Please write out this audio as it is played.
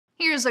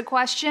Here's a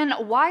question: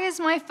 why is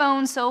my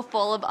phone so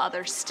full of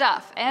other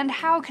stuff, and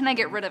how can I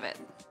get rid of it?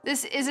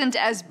 This isn't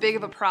as big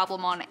of a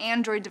problem on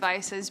Android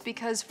devices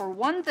because, for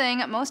one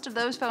thing, most of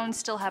those phones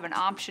still have an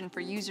option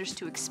for users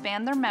to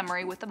expand their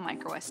memory with a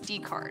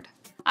microSD card.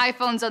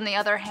 iPhones, on the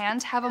other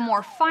hand, have a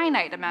more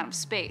finite amount of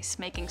space,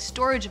 making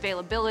storage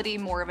availability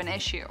more of an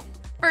issue.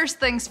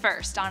 First things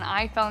first, on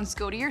iPhones,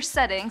 go to your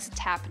settings,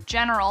 tap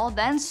General,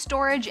 then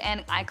Storage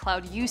and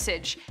iCloud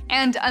Usage,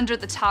 and under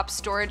the top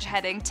storage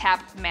heading,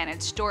 tap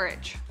Manage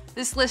Storage.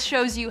 This list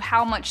shows you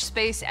how much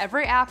space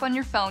every app on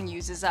your phone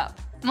uses up.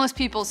 Most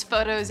people's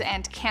photos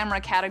and camera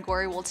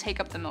category will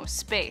take up the most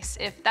space.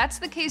 If that's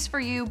the case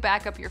for you,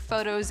 back up your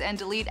photos and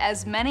delete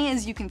as many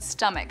as you can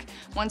stomach.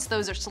 Once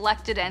those are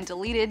selected and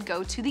deleted,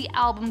 go to the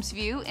Albums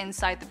view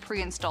inside the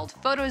pre-installed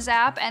Photos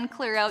app and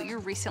clear out your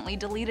recently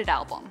deleted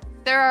album.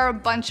 There are a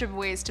bunch of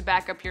ways to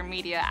back up your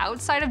media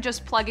outside of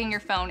just plugging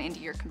your phone into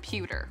your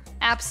computer.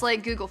 Apps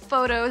like Google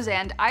Photos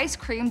and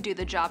IceCream do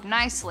the job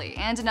nicely,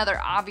 and another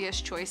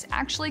obvious choice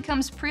actually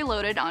comes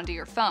preloaded onto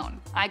your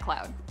phone: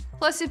 iCloud.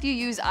 Plus, if you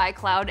use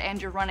iCloud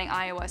and you're running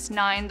iOS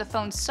 9, the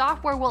phone's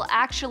software will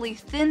actually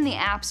thin the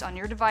apps on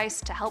your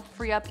device to help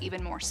free up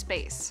even more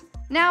space.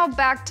 Now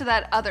back to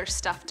that other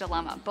stuff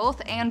dilemma.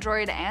 Both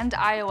Android and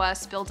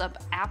iOS build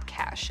up app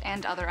cache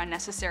and other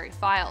unnecessary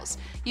files.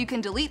 You can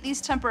delete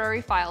these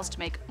temporary files to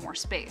make more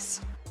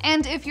space.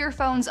 And if your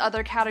phone's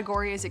other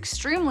category is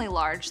extremely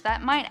large,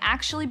 that might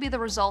actually be the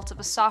result of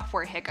a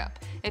software hiccup.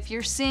 If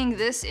you're seeing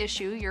this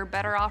issue, you're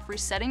better off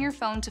resetting your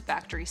phone to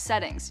factory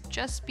settings.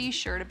 Just be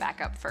sure to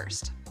back up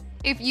first.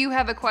 If you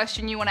have a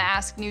question you want to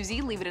ask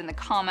Newsy, leave it in the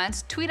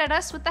comments, tweet at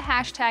us with the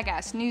hashtag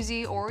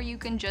AskNewsy, or you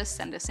can just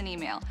send us an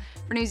email.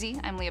 For Newsy,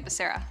 I'm Leah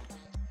Becerra.